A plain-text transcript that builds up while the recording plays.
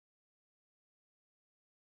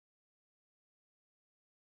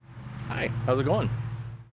Hi, how's it going?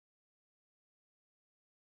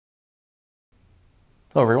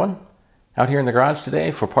 Hello everyone. Out here in the garage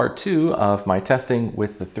today for part 2 of my testing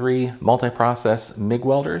with the 3 multi-process MIG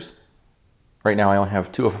welders. Right now I only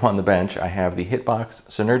have 2 of them on the bench. I have the Hitbox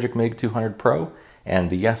Synergic MIG 200 Pro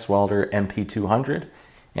and the Yeswelder MP200.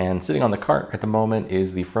 And sitting on the cart at the moment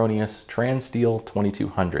is the Fronius Transteel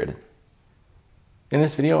 2200. In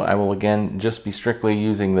this video I will again just be strictly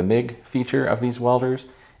using the MIG feature of these welders,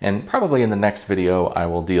 and probably in the next video I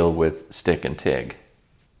will deal with stick and TIG.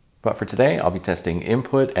 But for today, I'll be testing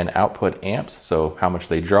input and output amps, so how much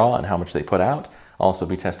they draw and how much they put out. I'll also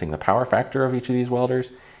be testing the power factor of each of these welders,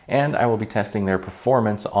 and I will be testing their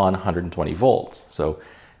performance on 120 volts. So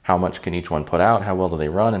how much can each one put out, how well do they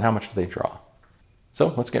run, and how much do they draw?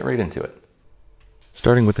 So let's get right into it.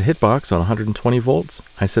 Starting with the Hitbox on 120 volts,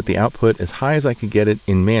 I set the output as high as I could get it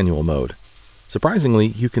in manual mode. Surprisingly,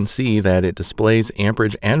 you can see that it displays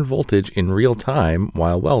amperage and voltage in real time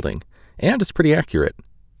while welding, and it's pretty accurate.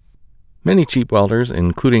 Many cheap welders,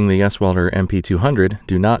 including the Yeswelder MP200,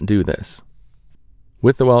 do not do this.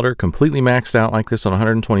 With the welder completely maxed out like this on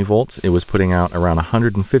 120 volts, it was putting out around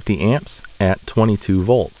 150 amps at 22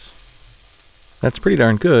 volts. That's pretty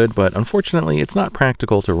darn good, but unfortunately it's not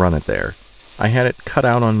practical to run it there. I had it cut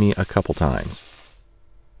out on me a couple times.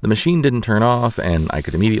 The machine didn't turn off, and I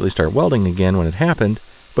could immediately start welding again when it happened,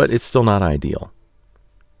 but it's still not ideal.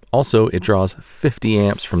 Also, it draws 50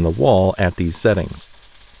 amps from the wall at these settings.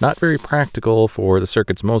 Not very practical for the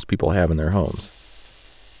circuits most people have in their homes.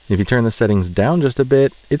 If you turn the settings down just a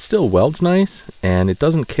bit, it still welds nice, and it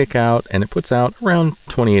doesn't kick out, and it puts out around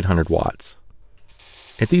 2800 watts.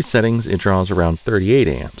 At these settings, it draws around 38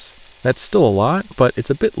 amps. That's still a lot, but it's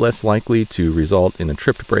a bit less likely to result in a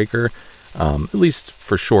tripped breaker, at least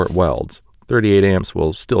for short welds. 38 amps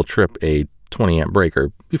will still trip a 20 amp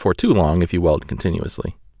breaker before too long if you weld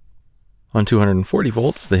continuously. On 240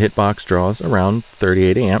 volts, the Hitbox draws around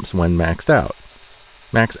 38 amps when maxed out.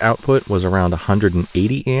 Max output was around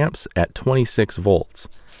 180 amps at 26 volts.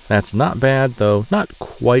 That's not bad, though not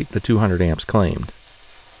quite the 200 amps claimed.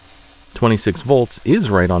 26 volts is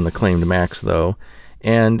right on the claimed max, though,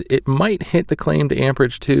 and it might hit the claimed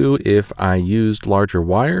amperage too if I used larger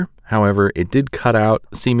wire. However, it did cut out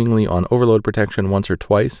seemingly on overload protection once or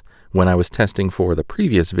twice when I was testing for the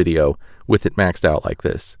previous video with it maxed out like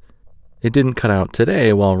this. It didn't cut out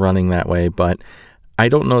today while running that way, but I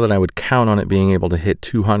don't know that I would count on it being able to hit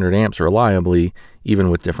 200 amps reliably, even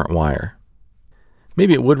with different wire.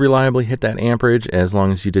 Maybe it would reliably hit that amperage as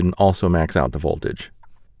long as you didn't also max out the voltage.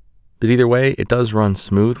 But either way, it does run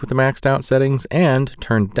smooth with the maxed out settings, and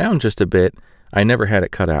turned down just a bit, I never had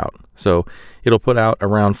it cut out. So it'll put out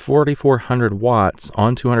around 4400 watts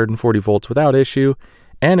on 240 volts without issue,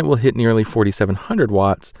 and it will hit nearly 4700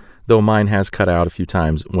 watts, though mine has cut out a few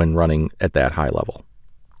times when running at that high level.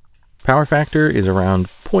 Power factor is around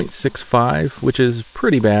 0.65, which is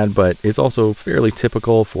pretty bad, but it's also fairly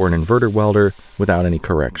typical for an inverter welder without any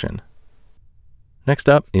correction. Next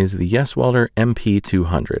up is the Yeswelder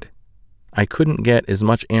MP200. I couldn't get as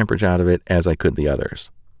much amperage out of it as I could the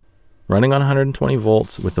others. Running on 120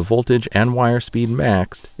 volts with the voltage and wire speed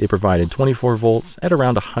maxed, it provided 24 volts at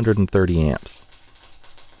around 130 amps.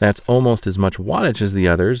 That's almost as much wattage as the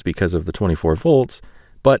others because of the 24 volts,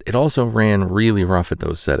 but it also ran really rough at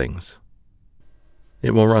those settings.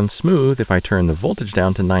 It will run smooth if I turn the voltage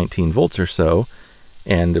down to 19 volts or so,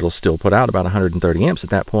 and it'll still put out about 130 amps at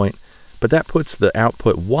that point, but that puts the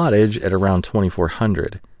output wattage at around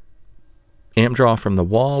 2400. Amp draw from the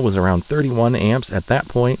wall was around 31 amps at that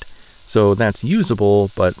point, so that's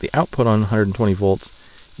usable, but the output on 120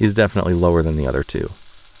 volts is definitely lower than the other two.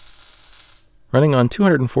 Running on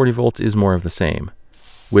 240 volts is more of the same.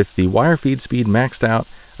 With the wire feed speed maxed out,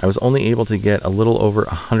 I was only able to get a little over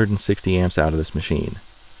 160 amps out of this machine.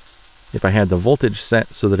 If I had the voltage set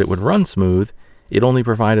so that it would run smooth, it only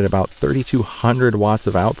provided about 3200 watts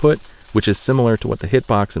of output, which is similar to what the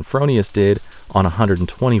Hitbox and Fronius did on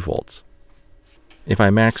 120 volts. If I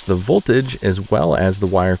maxed the voltage as well as the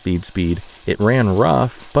wire feed speed, it ran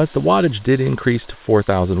rough, but the wattage did increase to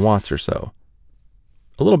 4000 watts or so.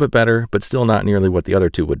 A little bit better, but still not nearly what the other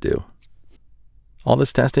two would do. All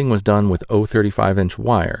this testing was done with 0.35-inch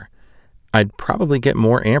wire. I'd probably get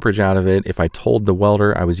more amperage out of it if I told the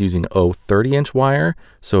welder I was using 0.30-inch wire,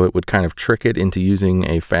 so it would kind of trick it into using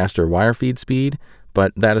a faster wire feed speed,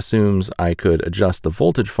 but that assumes I could adjust the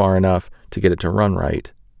voltage far enough to get it to run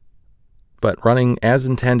right. But running as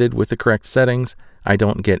intended with the correct settings, I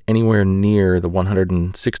don't get anywhere near the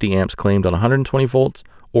 160 amps claimed on 120 volts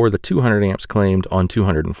or the 200 amps claimed on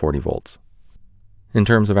 240 volts. In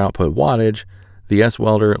terms of output wattage, the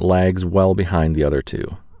Yeswelder lags well behind the other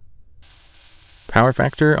two. Power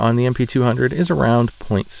factor on the MP200 is around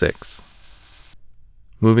 0.6.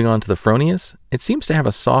 Moving on to the Fronius, it seems to have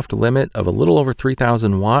a soft limit of a little over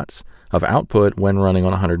 3,000 watts of output when running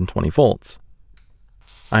on 120 volts.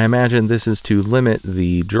 I imagine this is to limit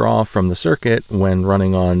the draw from the circuit when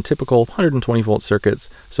running on typical 120 volt circuits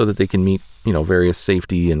so that they can meet, various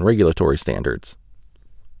safety and regulatory standards.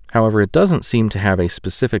 However, it doesn't seem to have a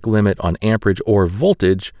specific limit on amperage or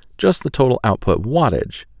voltage, just the total output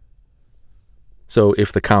wattage. So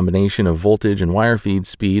if the combination of voltage and wire feed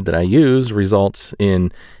speed that I use results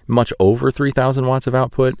in much over 3,000 watts of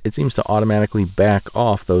output, it seems to automatically back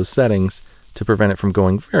off those settings to prevent it from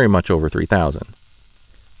going very much over 3,000.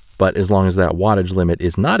 But as long as that wattage limit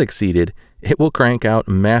is not exceeded, it will crank out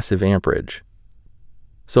massive amperage.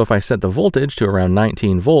 So if I set the voltage to around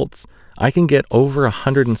 19 volts, I can get over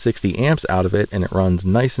 160 amps out of it and it runs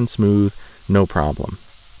nice and smooth, no problem.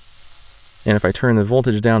 And if I turn the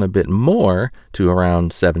voltage down a bit more to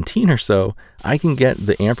around 17 or so, I can get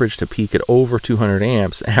the amperage to peak at over 200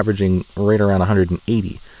 amps, averaging right around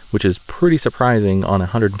 180, which is pretty surprising on a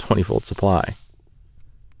 120 volt supply.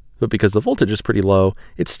 But because the voltage is pretty low,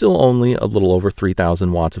 it's still only a little over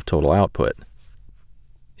 3,000 watts of total output.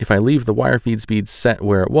 If I leave the wire feed speed set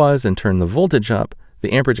where it was and turn the voltage up,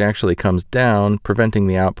 the amperage actually comes down, preventing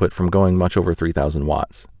the output from going much over 3,000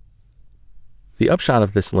 watts. The upshot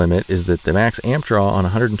of this limit is that the max amp draw on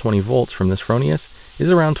 120 volts from this Fronius is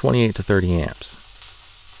around 28 to 30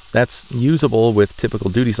 amps. That's usable with typical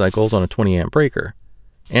duty cycles on a 20 amp breaker.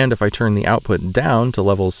 And if I turn the output down to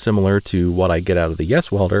levels similar to what I get out of the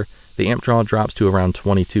Yeswelder, the amp draw drops to around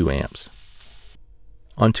 22 amps.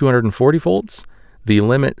 On 240 volts, the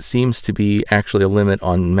limit seems to be actually a limit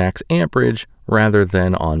on max amperage rather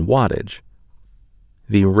than on wattage.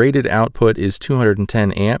 The rated output is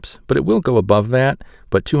 210 amps, but it will go above that,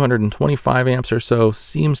 but 225 amps or so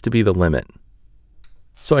seems to be the limit.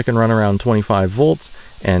 So I can run around 25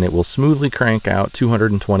 volts and it will smoothly crank out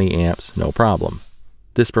 220 amps, no problem.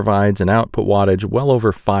 This provides an output wattage well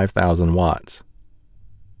over 5,000 watts.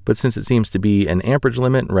 But since it seems to be an amperage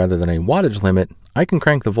limit rather than a wattage limit, I can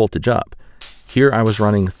crank the voltage up. Here I was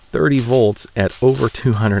running 30 volts at over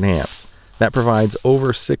 200 amps. That provides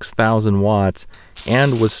over 6,000 watts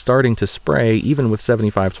and was starting to spray even with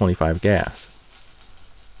 75-25 gas.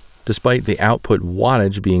 Despite the output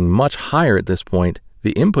wattage being much higher at this point,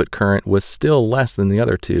 the input current was still less than the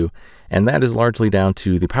other two, and that is largely down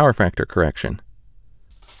to the power factor correction.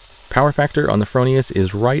 Power factor on the Fronius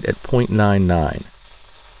is right at 0.99.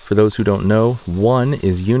 For those who don't know, 1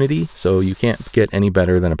 is unity, so you can't get any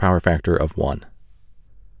better than a power factor of 1.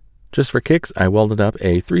 Just for kicks, I welded up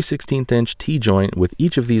a 3/16" T-joint with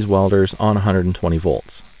each of these welders on 120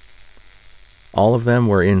 volts. All of them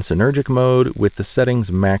were in Synergic mode with the settings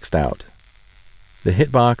maxed out. The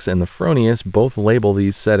Hitbox and the Fronius both label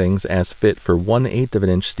these settings as fit for 1/8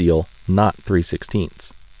 inch steel, not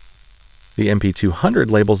 3/16. The MP200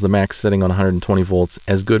 labels the max setting on 120 volts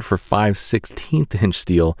as good for 5/16 inch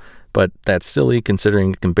steel, but that's silly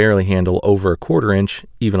considering it can barely handle over 1/4 inch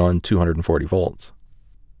even on 240 volts.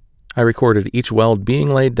 I recorded each weld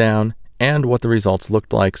being laid down and what the results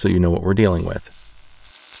looked like so you know what we're dealing with.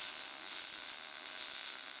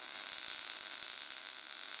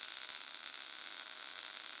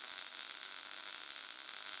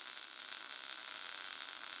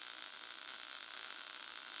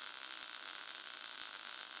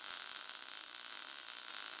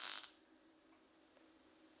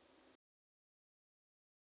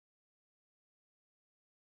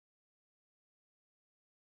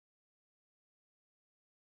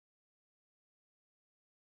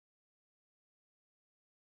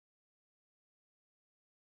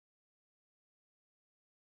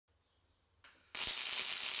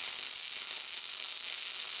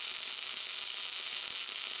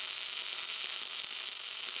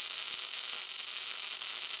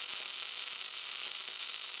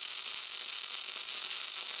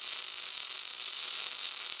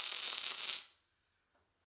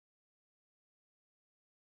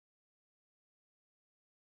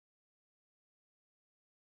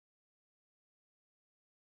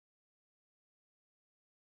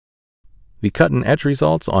 The cut and etch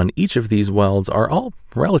results on each of these welds are all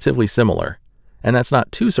relatively similar, and that's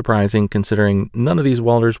not too surprising considering none of these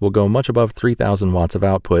welders will go much above 3,000 watts of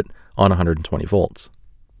output on 120 volts.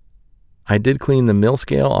 I did clean the mill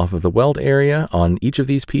scale off of the weld area on each of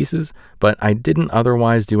these pieces, but I didn't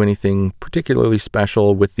otherwise do anything particularly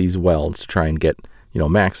special with these welds to try and get,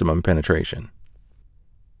 maximum penetration.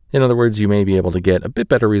 In other words, you may be able to get a bit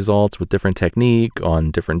better results with different technique on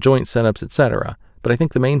different joint setups, etc. But I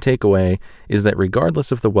think the main takeaway is that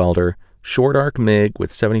regardless of the welder, short arc MIG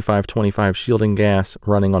with 75-25 shielding gas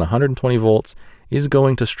running on 120 volts is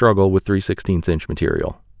going to struggle with 3/16"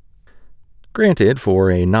 material. Granted,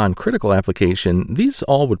 for a non-critical application, these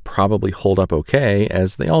all would probably hold up okay,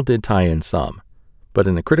 as they all did tie in some. But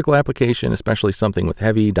in a critical application, especially something with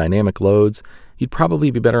heavy dynamic loads, you'd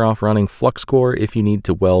probably be better off running flux core if you need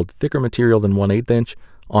to weld thicker material than 1/8"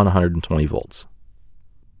 on 120 volts.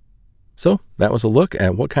 So that was a look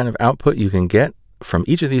at what kind of output you can get from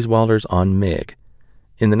each of these welders on MIG.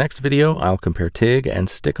 In the next video, I'll compare TIG and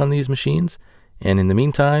stick on these machines, and in the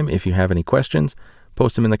meantime, if you have any questions,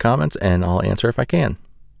 post them in the comments and I'll answer if I can.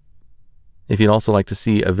 If you'd also like to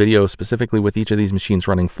see a video specifically with each of these machines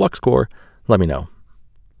running flux core, let me know.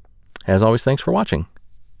 As always, thanks for watching.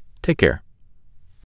 Take care.